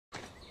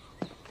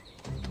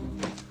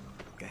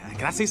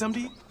Can I say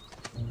something to you?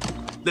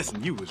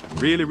 Listen, you was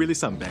really, really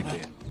something back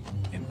there.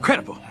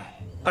 Incredible.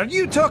 Are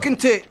you talking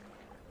to...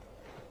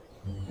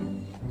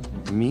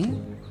 me?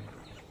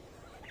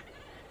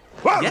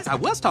 Well, yes, I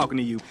was talking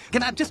to you.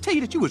 Can I just tell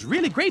you that you was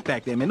really great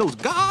back there, man? Those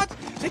guards,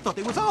 they thought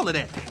they was all of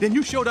that. Then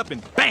you showed up and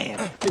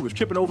bam! They was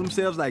tripping over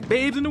themselves like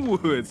babes in the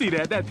woods. See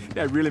that?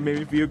 That really made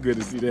me feel good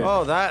to see that.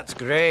 Oh, that's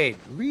great.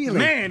 Really?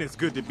 Man, it's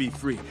good to be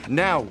free.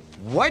 Now,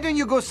 why don't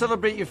you go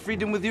celebrate your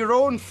freedom with your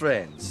own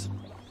friends?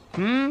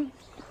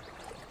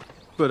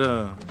 But,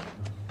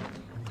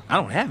 I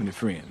don't have any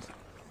friends.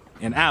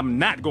 And I'm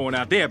not going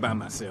out there by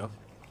myself.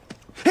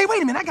 Hey,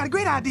 wait a minute, I got a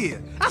great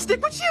idea. I'll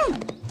stick with you.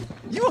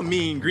 You a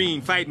mean green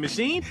fighting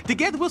machine.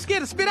 Together we'll scare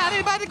the spit out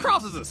anybody that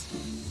crosses us.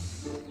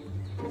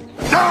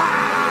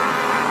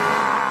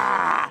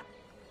 Ah!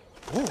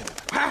 Oh,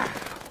 wow.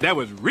 That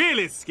was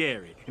really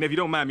scary. And if you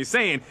don't mind me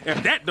saying,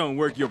 if that don't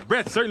work, your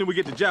breath certainly will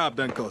get the job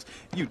done, cause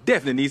you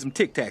definitely need some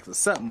Tic Tacs or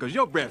something, cause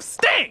your breath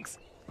stinks.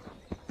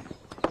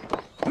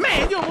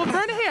 Man, you almost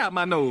burned the hair out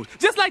my nose.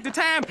 Just like the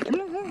time.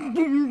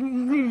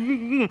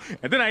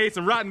 And then I ate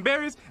some rotten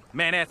berries.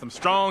 Man, I had some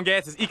strong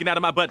gases eking out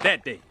of my butt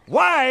that day.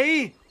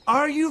 Why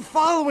are you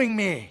following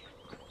me?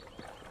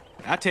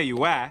 I'll tell you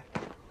why.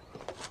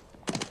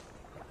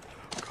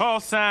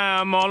 'Cause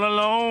I'm all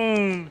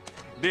alone.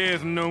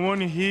 There's no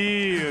one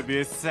here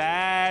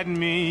beside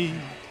me.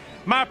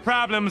 My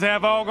problems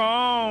have all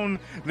gone.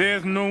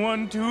 There's no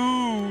one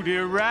to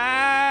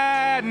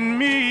deride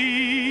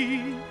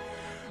me.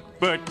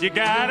 But you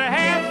gotta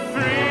have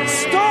friends.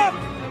 Stop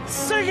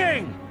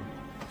singing!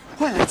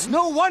 Well, it's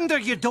no wonder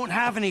you don't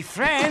have any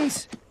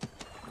friends.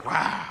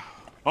 Wow.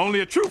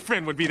 Only a true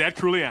friend would be that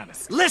truly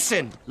honest.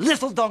 Listen,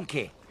 little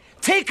donkey.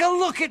 Take a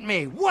look at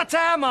me. What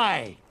am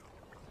I?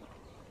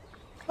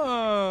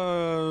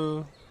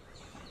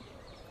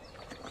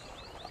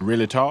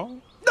 Really tall?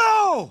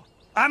 No!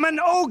 I'm an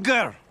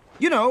ogre.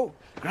 You know,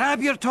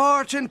 grab your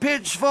torch and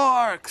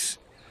pitchforks.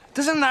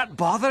 Doesn't that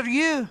bother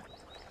you?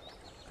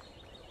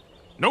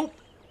 Nope.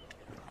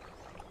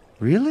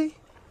 Really?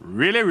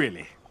 Really,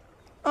 really.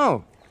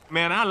 Oh.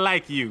 Man, I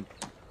like you.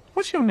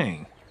 What's your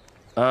name?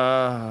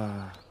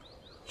 Shrek.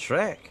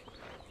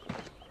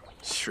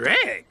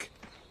 Shrek?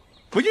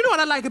 Well, you know what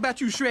I like about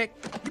you, Shrek?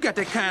 You got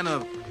that kind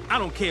of, I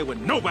don't care what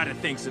nobody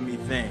thinks of me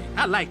thing.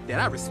 I like that.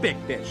 I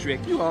respect that,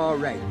 Shrek. You all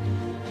right.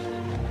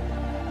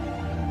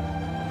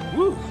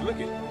 Woo, look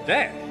at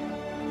that.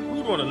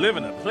 Who'd want to live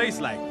in a place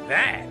like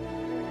that?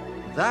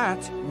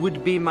 That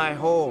would be my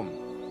home.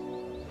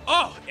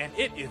 Oh, and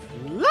it is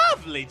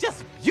lovely,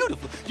 just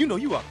beautiful. You know,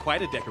 you are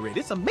quite a decorator.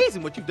 It's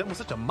amazing what you've done with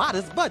such a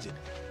modest budget.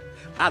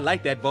 I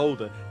like that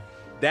boulder.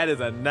 That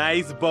is a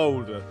nice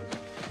boulder.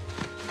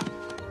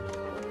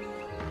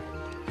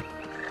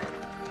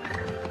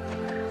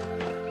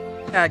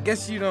 I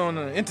guess you don't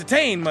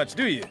entertain much,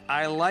 do you?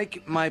 I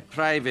like my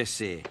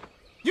privacy.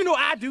 You know,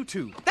 I do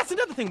too. That's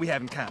another thing we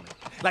have in common.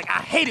 Like,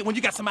 I hate it when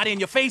you got somebody in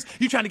your face,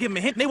 you trying to give them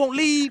a hint and they won't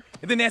leave.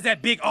 And then there's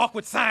that big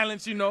awkward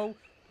silence, you know.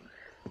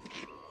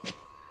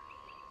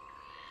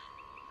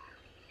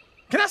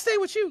 Can I stay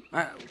with you?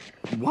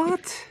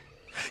 What?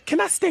 Can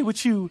I stay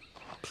with you,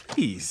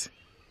 please?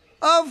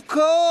 Of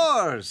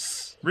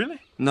course. Really?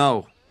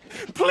 No.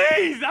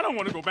 Please, I don't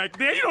want to go back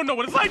there. You don't know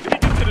what it's like to be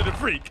considered a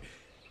freak.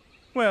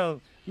 Well,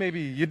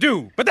 maybe you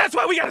do, but that's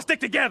why we gotta stick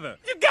together.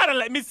 You gotta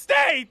let me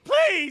stay,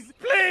 please,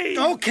 please.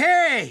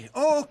 Okay,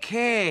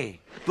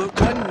 okay.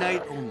 But one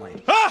night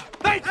only. Ah,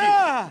 thank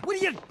you. What are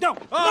you? No,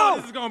 Oh, no.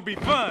 this is gonna be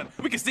fun.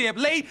 We can stay up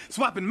late,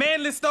 swapping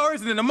manly stories,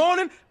 and in the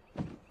morning,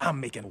 I'm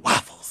making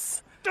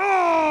waffles.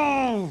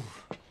 Oh!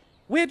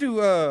 Where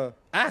do,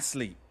 I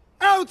sleep?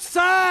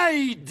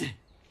 Outside!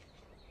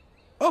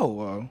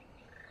 Oh,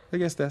 I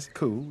guess that's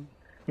cool.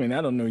 I mean, I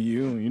don't know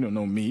you, and you don't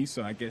know me,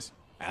 so I guess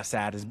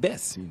outside is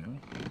best, you know?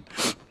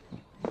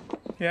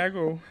 Here I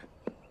go.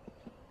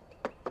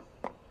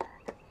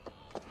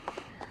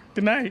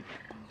 Good night.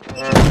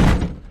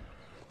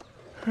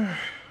 I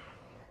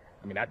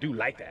mean, I do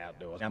like the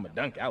outdoors. I'm a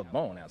dunk. I was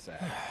born outside.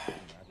 I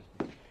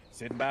just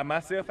sitting by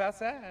myself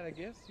outside, I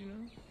guess, you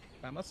know?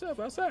 By myself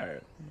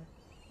outside.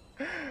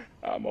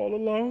 I'm all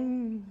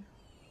alone.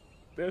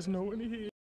 There's no one here.